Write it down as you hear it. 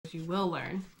as you will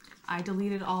learn, I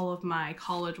deleted all of my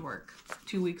college work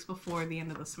 2 weeks before the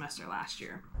end of the semester last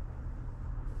year.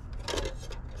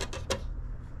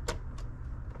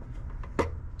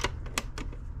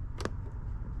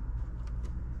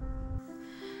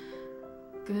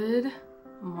 Good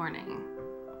morning.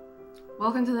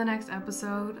 Welcome to the next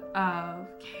episode of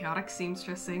Chaotic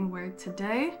Seamstressing, where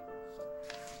today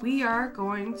we are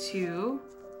going to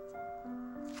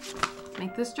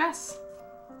make this dress.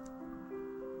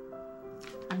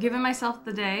 I've given myself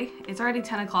the day. It's already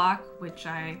 10 o'clock, which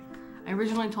I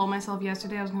originally told myself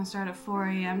yesterday I was going to start at 4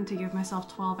 a.m. to give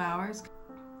myself 12 hours.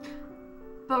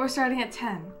 But we're starting at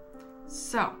 10.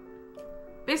 So,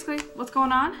 basically, what's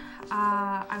going on?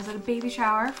 I was at a baby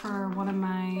shower for one of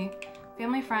my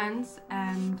family friends,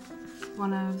 and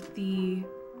one of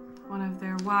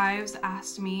their wives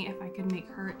asked me if I could make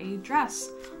her a dress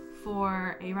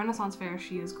for a Renaissance fair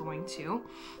she is going to,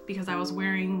 because I was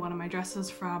wearing one of my dresses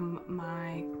from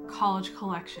my college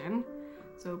collection.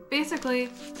 So basically,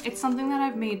 it's something that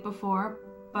I've made before,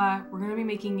 but we're going to be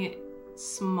making it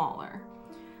smaller.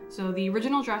 So the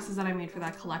original dresses that I made for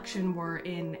that collection were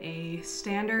in a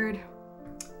standard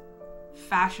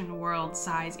Fashion World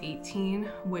size 18,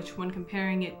 which when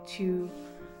comparing it to,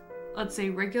 let's say,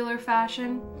 regular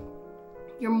fashion,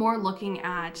 you're more looking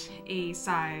at a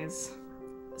size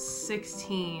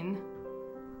 16.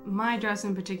 My dress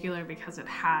in particular, because it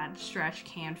had stretch,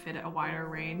 can fit at a wider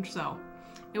range, so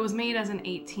it was made as an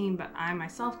 18, but I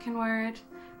myself can wear it.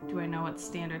 Do I know what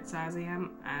standard size I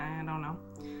am? I don't know.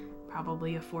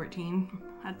 Probably a 14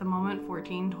 at the moment,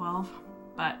 14, 12,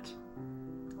 but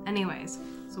anyways,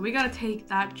 so we gotta take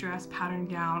that dress pattern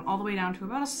down all the way down to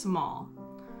about a small.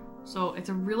 So it's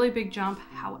a really big jump.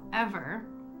 However,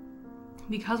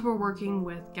 because we're working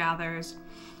with gathers,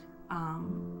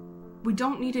 we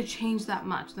don't need to change that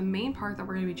much. The main part that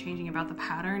we're going to be changing about the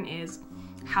pattern is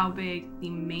how big the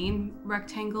main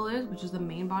rectangle is, which is the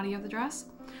main body of the dress,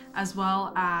 as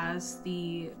well as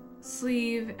the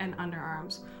sleeve and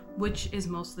underarms, which is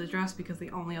most of the dress, because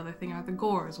the only other thing are the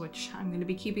gores, which I'm going to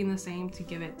be keeping the same to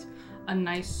give it a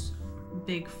nice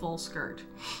big full skirt.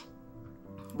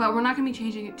 But we're not going to be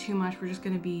changing it too much. We're just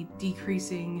going to be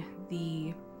decreasing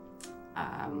the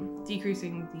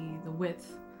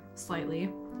width slightly,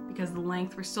 because the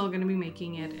length, we're still going to be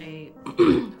making it a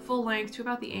full length to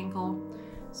about the ankle,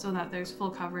 so that there's full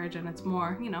coverage and it's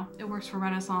more, you know, it works for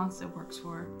Renaissance, it works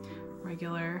for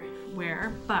regular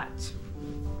wear. But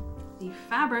the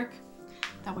fabric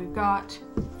that we've got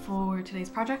for today's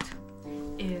project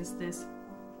is this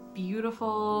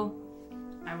beautiful,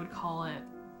 I would call it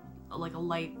like a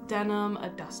light denim, a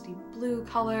dusty blue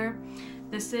color.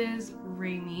 This is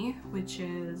Rami, which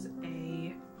is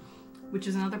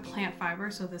another plant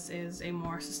fiber, so this is a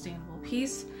more sustainable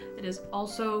piece. It is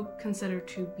also considered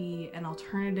to be an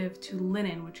alternative to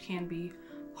linen, which can be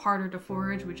harder to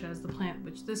forage, which is the plant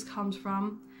which this comes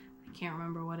from. I can't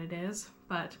remember what it is,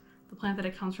 but the plant that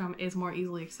it comes from is more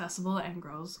easily accessible and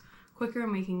grows quicker,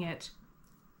 making it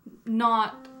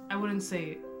not, I wouldn't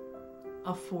say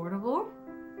affordable,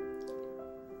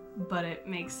 but it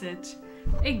makes it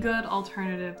a good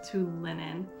alternative to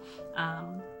linen.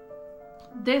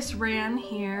 This ran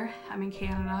here, I'm in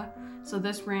Canada, so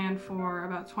this ran for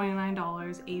about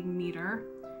 $29 a meter,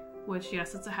 which,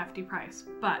 yes, it's a hefty price,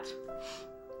 but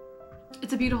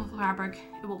it's a beautiful fabric.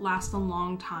 It will last a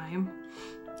long time,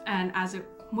 and as it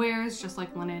wears, just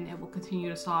like linen, it will continue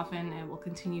to soften, it will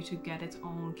continue to get its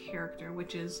own character,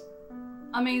 which is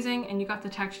amazing. And you got the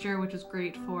texture, which is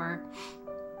great for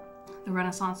the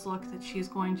Renaissance look that she's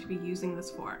going to be using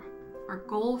this for. Our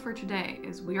goal for today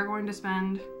is we are going to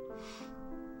spend,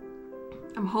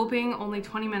 I'm hoping, only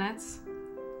 20 minutes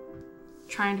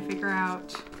trying to figure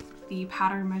out the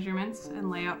pattern measurements and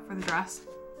layout for the dress.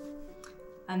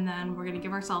 And then we're going to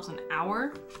give ourselves an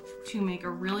hour to make a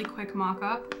really quick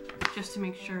mock-up, just to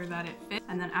make sure that it fits.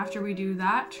 And then after we do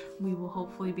that, we will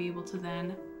hopefully be able to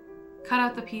then cut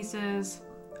out the pieces,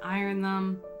 iron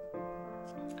them.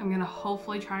 I'm gonna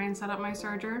hopefully try and set up my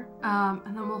serger,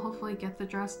 and then we'll hopefully get the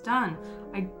dress done.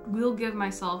 I will give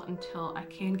myself until, I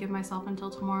can give myself until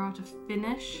tomorrow to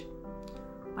finish,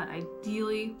 but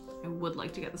ideally I would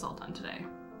like to get this all done today.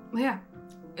 But yeah,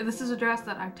 this is a dress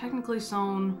that I've technically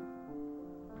sewn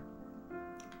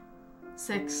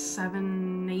 6,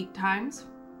 7, 8 times.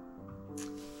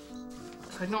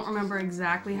 So I don't remember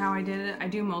exactly how I did it. I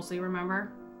do mostly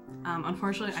remember.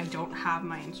 Unfortunately, I don't have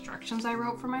my instructions I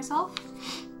wrote for myself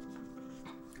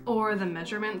or the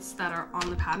measurements that are on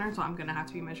the pattern, so I'm gonna have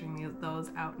to be measuring those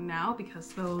out now,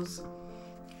 because those,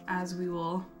 as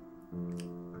you've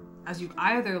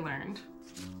either learned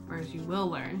or as you will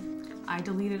learn, I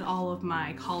deleted all of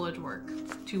my college work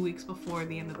 2 weeks before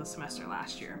the end of the semester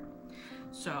last year.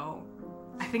 So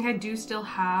I think I do still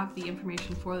have the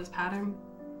information for this pattern,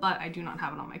 but I do not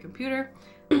have it on my computer.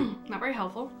 Not very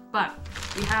helpful, but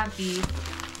we have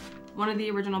one of the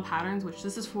original patterns, which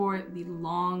this is for the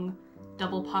long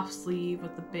double puff sleeve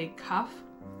with the big cuff.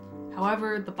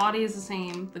 However, the body is the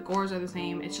same, the gores are the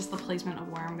same, it's just the placement of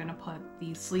where I'm gonna put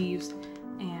the sleeves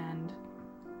and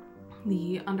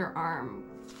the underarm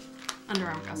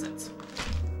gussets.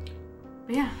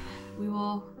 But yeah, we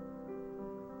will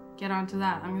get onto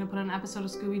that. I'm gonna put an episode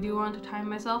of Scooby-Doo on to time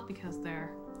myself because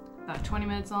they're about 20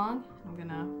 minutes long. I'm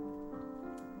gonna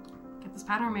get this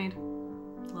pattern made.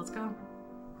 Let's go.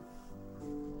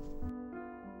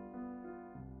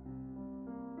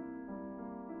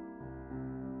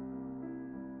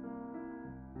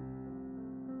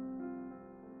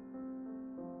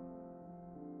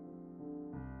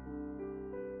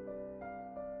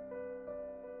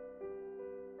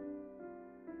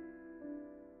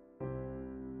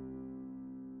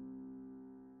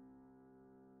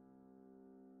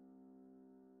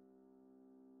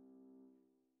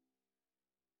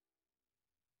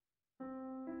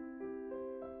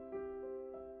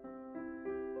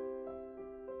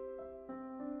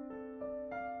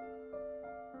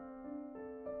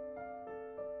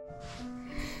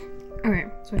 Okay,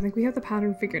 so I think we have the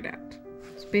pattern figured out.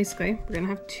 So basically, we're gonna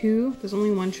have two, there's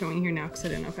only one showing here now because I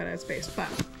didn't know if I had space, but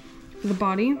for the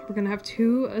body, we're gonna have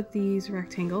two of these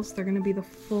rectangles. They're gonna be the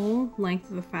full length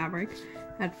of the fabric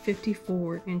at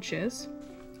 54 inches.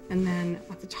 And then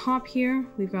at the top here,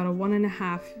 we've got a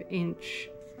 1.5 inch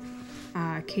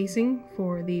casing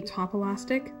for the top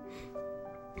elastic.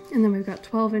 And then we've got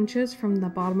 12 inches from the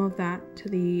bottom of that to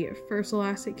the first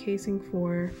elastic casing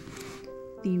for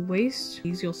the waist.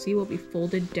 These you'll see will be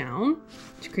folded down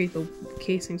to create the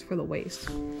casings for the waist.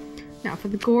 Now for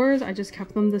the gores, I just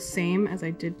kept them the same as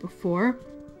I did before,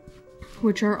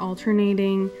 which are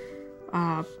alternating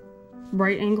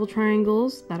right angle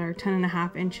triangles that are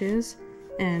 10.5 inches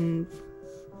and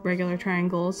regular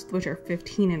triangles which are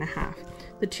 15.5.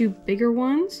 The two bigger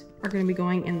ones are going to be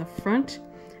going in the front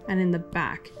and in the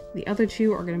back. The other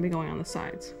two are going to be going on the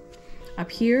sides. Up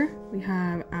here we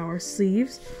have our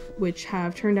sleeves, which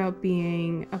have turned out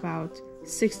being about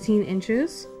 16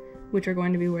 inches, which are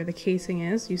going to be where the casing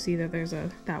is. You see that there's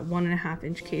that 1.5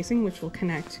 inch casing which will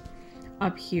connect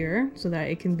up here so that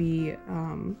it can be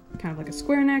kind of like a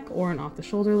square neck or an off the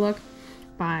shoulder look,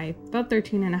 by about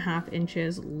 13.5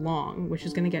 inches long, which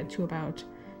is going to get to about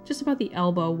just about the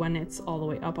elbow when it's all the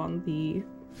way up on the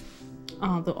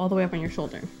all the way up on your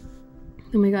shoulder.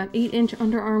 Then we got 8-inch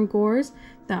underarm gores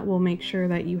that will make sure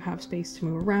that you have space to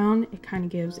move around. It kind of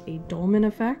gives a dolman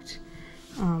effect,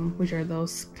 which are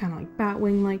those kind of like bat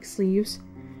wing like sleeves.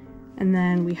 And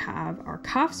then we have our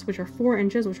cuffs, which are 4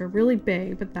 inches, which are really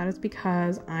big, but that is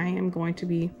because I am going to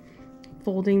be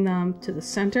folding them to the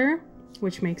center,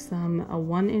 which makes them a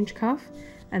 1-inch cuff,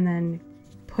 and then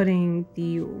putting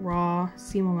the raw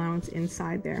seam allowance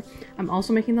inside there. I'm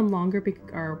also making them longer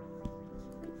or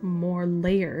more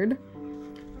layered,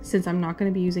 since I'm not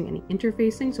going to be using any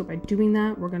interfacing. So by doing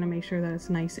that, we're going to make sure that it's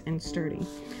nice and sturdy.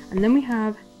 And then we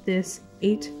have this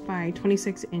 8 by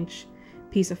 26 inch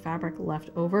piece of fabric left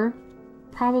over.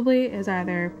 Probably is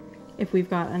either, if we've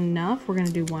got enough, we're going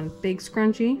to do one big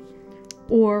scrunchie,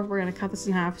 or we're going to cut this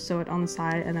in half, sew it on the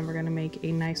side, and then we're going to make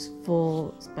a nice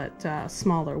full but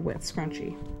smaller width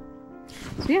scrunchie.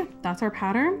 So yeah, that's our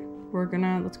pattern.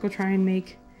 Let's go try and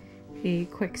make a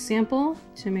quick sample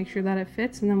to make sure that it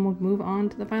fits, and then we'll move on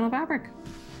to the final fabric.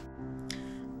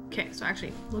 Okay, so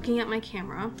actually looking at my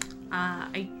camera,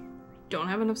 I don't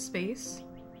have enough space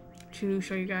to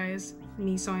show you guys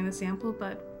me sewing the sample,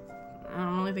 but I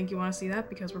don't really think you want to see that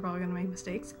because we're probably gonna make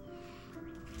mistakes.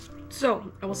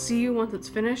 So I will see you once it's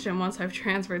finished and once I've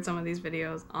transferred some of these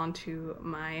videos onto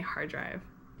my hard drive.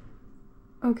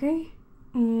 Okay,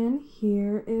 and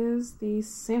here is the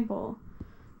sample.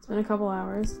 It's been a couple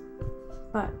hours,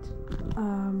 but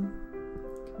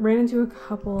ran into a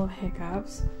couple of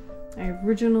hiccups. I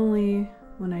originally,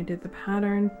 when I did the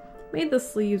pattern, made the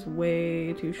sleeves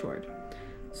way too short.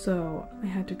 So I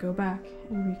had to go back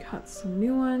and recut some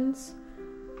new ones.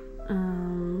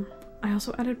 I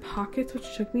also added pockets,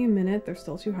 which took me a minute. They're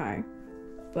still too high,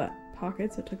 but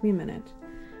pockets, it took me a minute.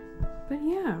 But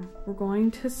yeah, we're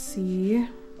going to see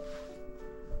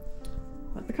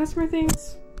what the customer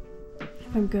thinks.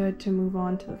 I'm good to move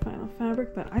on to the final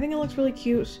fabric, but I think it looks really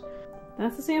cute.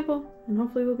 That's the sample, and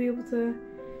hopefully we'll be able to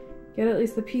get at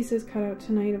least the pieces cut out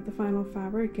tonight of the final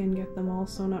fabric and get them all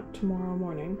sewn up tomorrow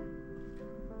morning.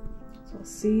 So I'll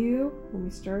see you when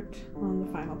we start on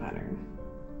the final pattern.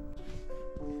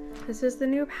 This is the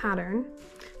new pattern.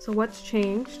 So what's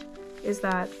changed is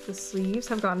that the sleeves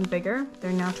have gotten bigger.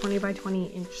 They're now 20 by 20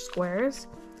 inch squares.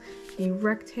 The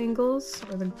rectangles,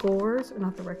 or the gores, or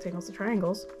not the rectangles, the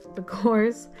triangles, the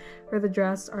gores for the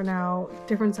dress are now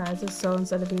different sizes. So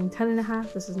instead of being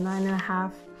 10.5, this is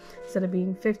 9.5. Instead of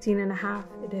being 15.5,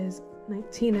 it is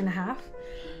 19.5.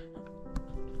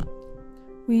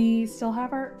 We still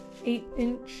have our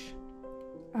 8-inch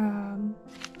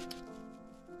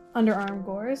underarm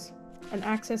gores, an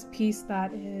access piece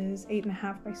that is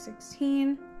 8.5 by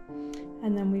 16,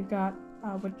 and then we've got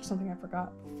which is something I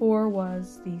forgot before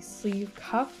was the sleeve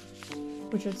cuff,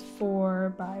 which is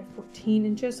 4 by 14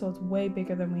 inches, so it's way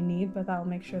bigger than we need, but that will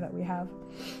make sure that we have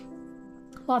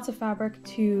lots of fabric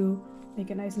to make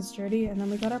it nice and sturdy. And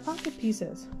then we got our pocket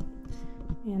pieces,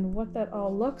 and what that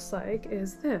all looks like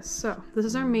is this. So this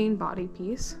is our main body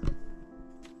piece.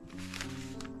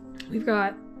 We've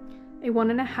got a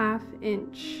 1.5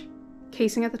 inch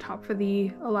casing at the top for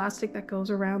the elastic that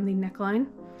goes around the neckline.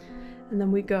 And then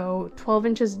we go 12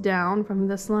 inches down from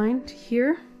this line to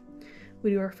here.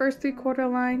 We do our first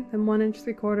 3/4 line, then 1 inch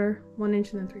 3/4, 1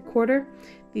 inch, and then 3/4.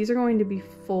 These are going to be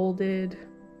folded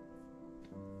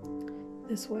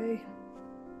this way.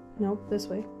 Nope, this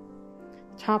way.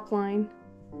 Top line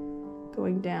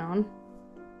going down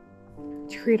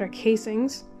to create our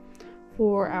casings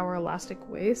for our elastic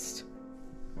waist.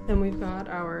 Then we've got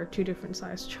our 2 different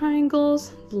size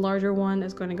triangles. The larger one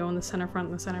is going to go in the center front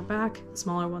and the center back. The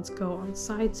smaller ones go on the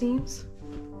side seams.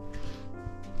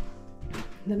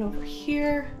 And then over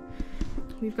here,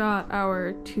 we've got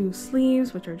our 2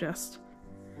 sleeves, which are just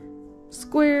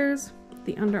squares,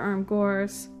 the underarm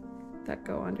gores that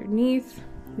go underneath.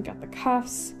 We got the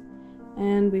cuffs,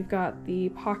 and we've got the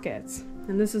pockets.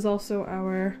 And this is also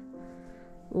our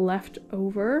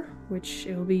leftover, which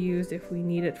it will be used if we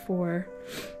need it for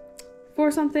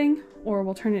something, or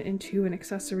we'll turn it into an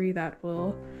accessory that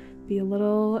will be a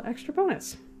little extra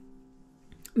bonus.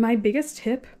 My biggest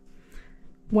tip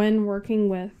when working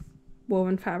with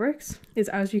woven fabrics is,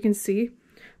 as you can see,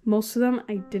 most of them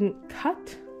I didn't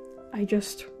cut, I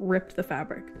just ripped the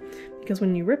fabric. Because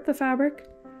when you rip the fabric,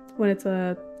 when it's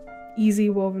a easy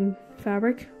woven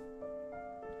fabric,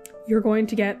 you're going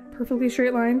to get perfectly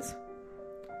straight lines,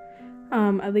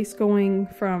 at least going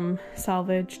from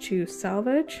salvage to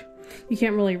salvage. You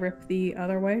can't really rip the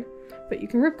other way, but you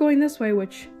can rip going this way,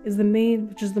 which is the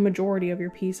majority of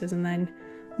your pieces, and then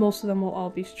most of them will all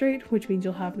be straight, which means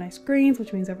you'll have nice grains,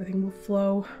 which means everything will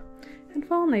flow and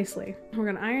fall nicely. We're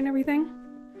gonna iron everything.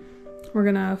 We're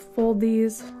gonna fold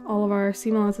all of our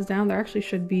seam allowances down. There actually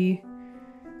should be,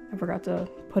 I forgot to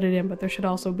put it in, but there should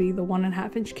also be the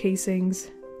 1.5 inch casings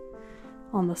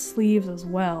on the sleeves as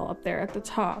well up there at the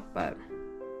top, but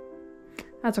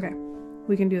that's okay.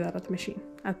 We can do that at the machine,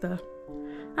 at the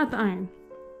iron.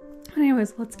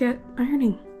 Anyways, let's get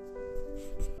ironing.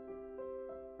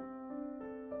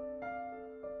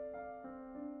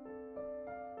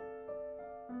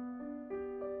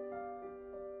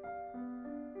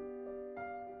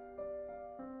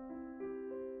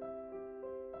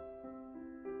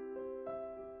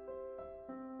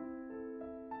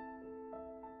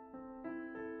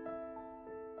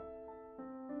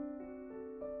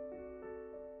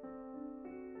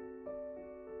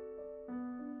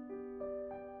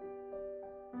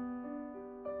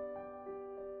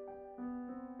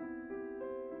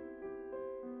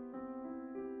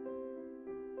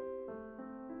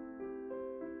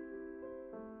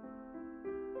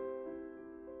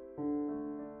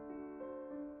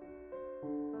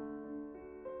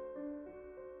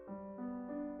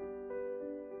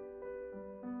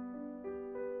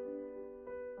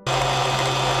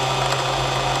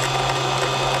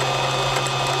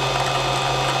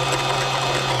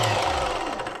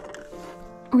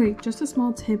 Okay, just a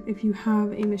small tip, if you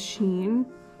have a machine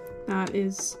that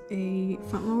is a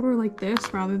front loader like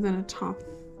this rather than a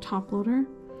top loader,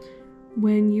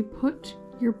 when you put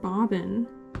your bobbin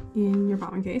in your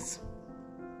bobbin case,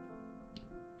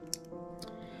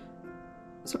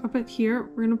 so up at here,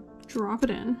 we're gonna drop it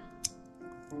in,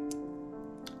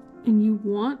 and you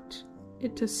want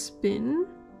it to spin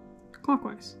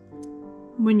clockwise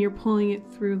when you're pulling it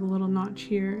through the little notch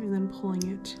here and then pulling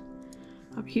it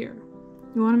up here.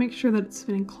 You want to make sure that it's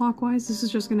spinning clockwise. This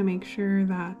is just going to make sure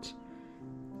that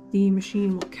the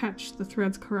machine will catch the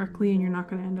threads correctly and you're not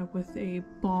going to end up with a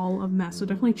ball of mess. So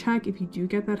definitely check if you do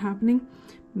get that happening.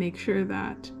 Make sure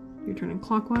that you're turning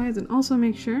clockwise, and also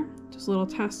make sure, just a little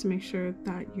test to make sure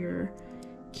that your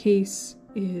case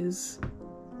is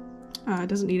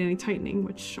doesn't need any tightening,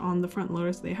 which on the front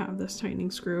loaders they have this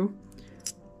tightening screw.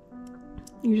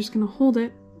 You're just going to hold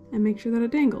it and make sure that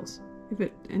it dangles.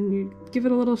 and you give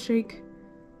it a little shake,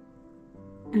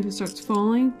 and if it starts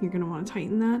falling, you're going to want to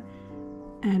tighten that.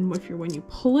 And when you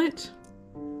pull it,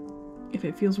 if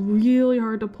it feels really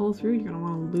hard to pull through, you're going to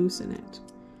want to loosen it.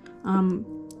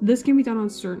 This can be done on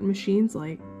certain machines,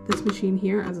 like this machine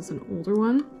here, as it's an older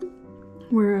one.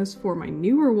 Whereas for my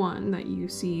newer one that you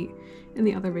see in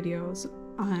the other videos,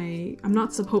 I'm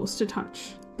not supposed to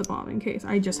touch the bobbin case.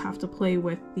 I just have to play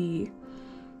with the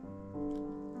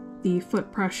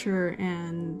foot pressure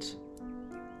and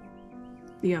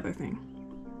the other thing.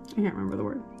 I can't remember the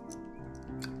word.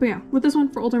 But yeah, with this one,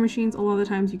 for older machines, a lot of the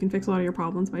times you can fix a lot of your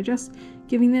problems by just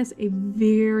giving this a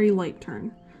very light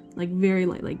turn. Like very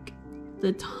light, like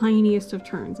the tiniest of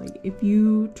turns. Like if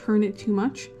you turn it too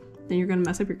much, then you're going to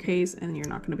mess up your case and you're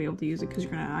not going to be able to use it because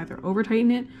you're going to either over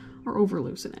tighten it or over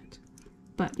loosen it.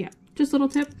 But yeah, just a little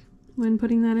tip when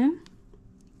putting that in.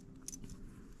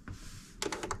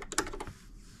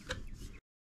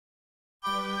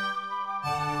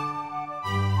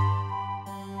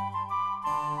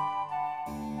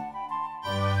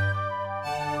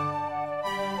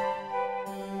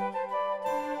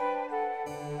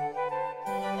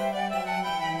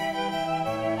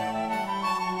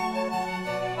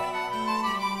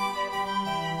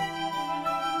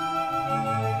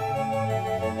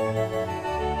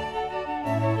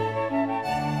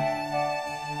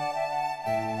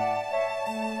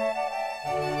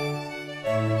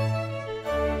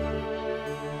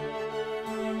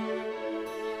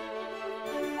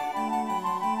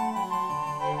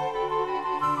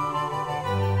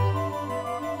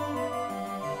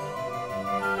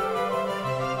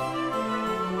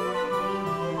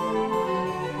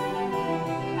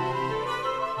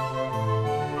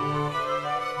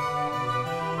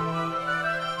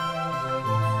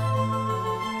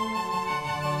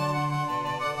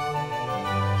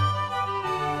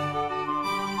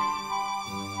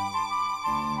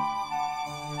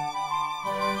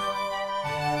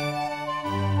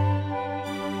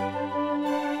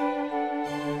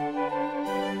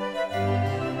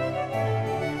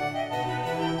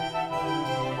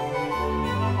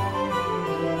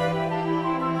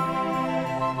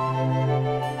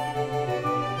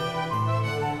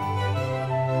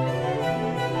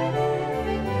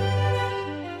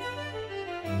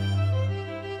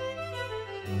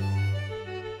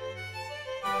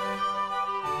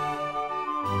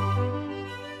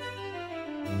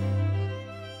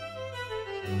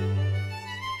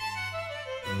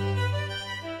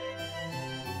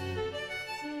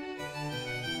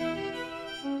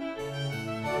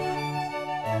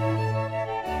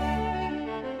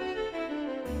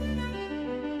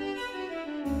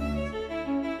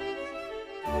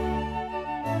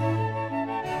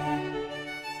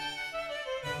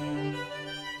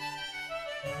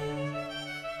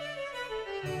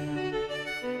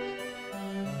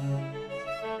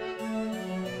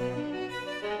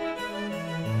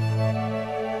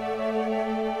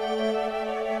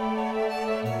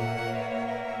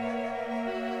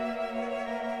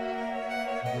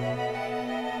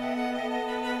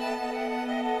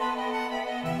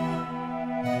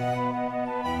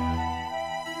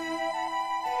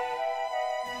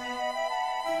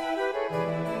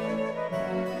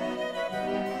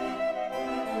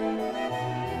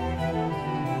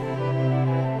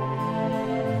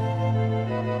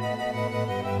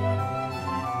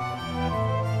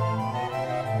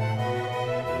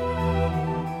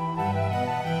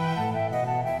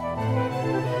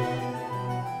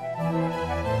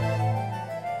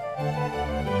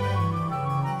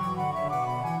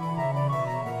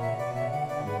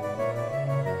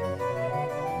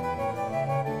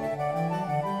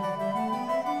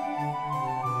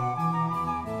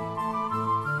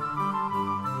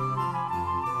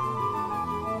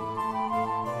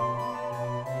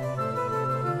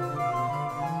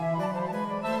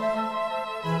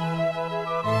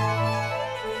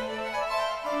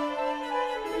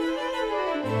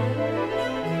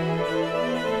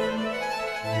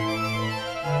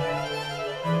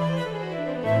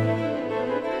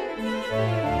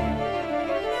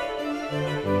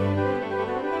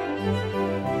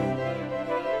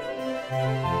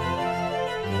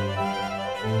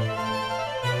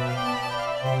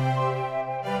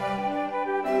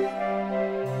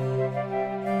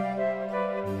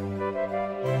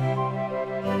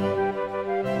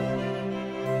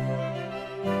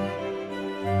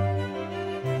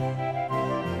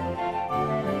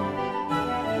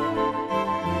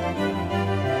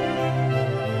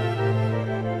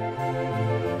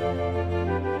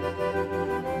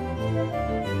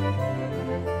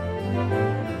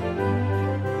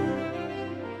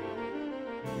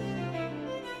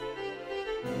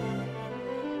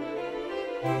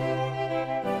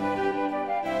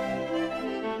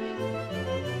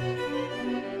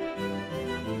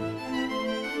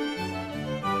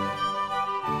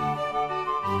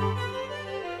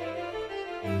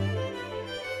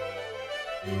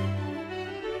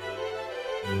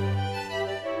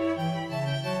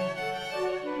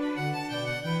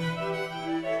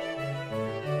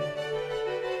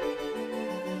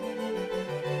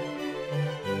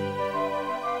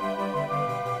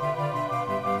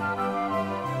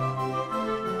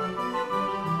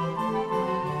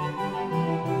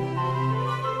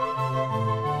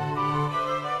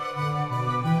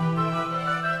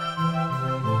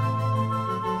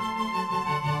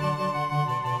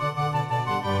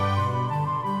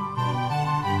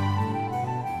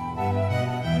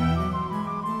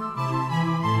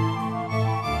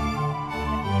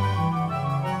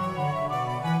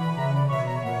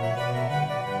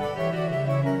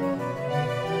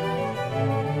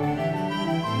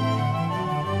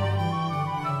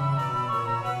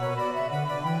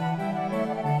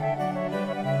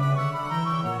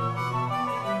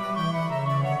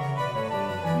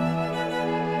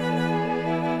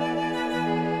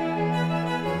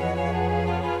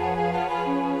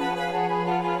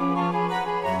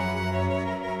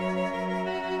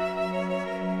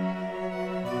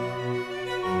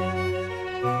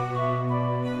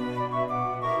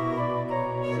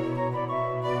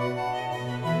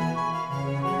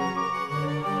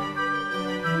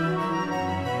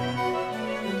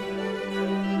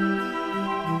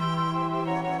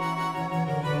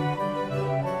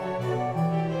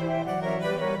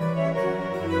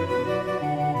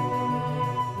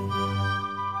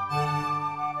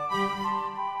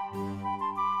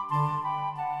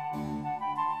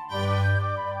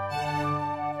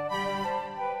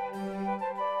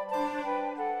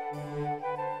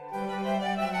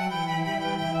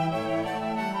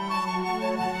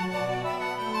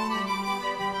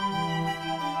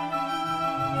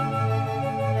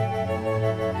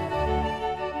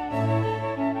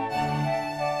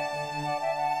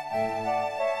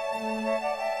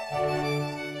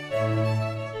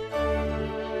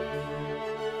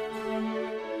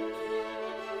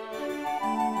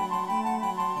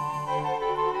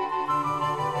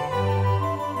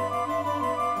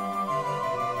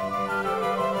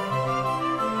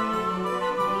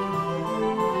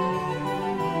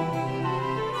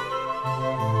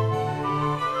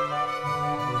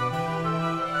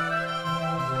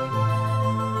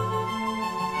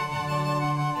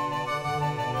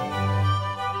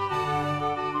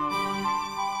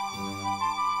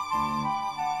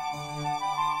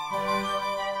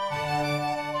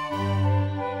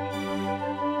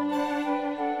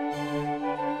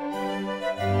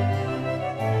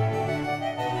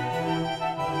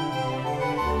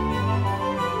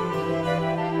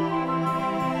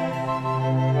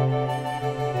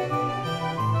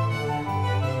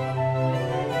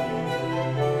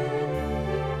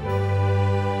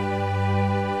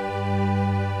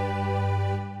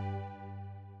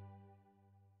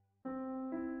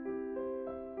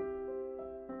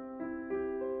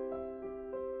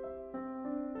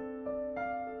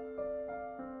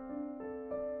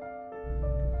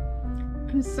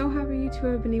 I'm so happy to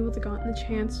have been able to gotten the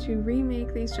chance to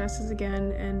remake these dresses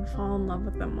again and fall in love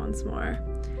with them once more.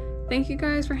 Thank you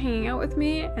guys for hanging out with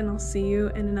me, and I'll see you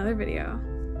in another video.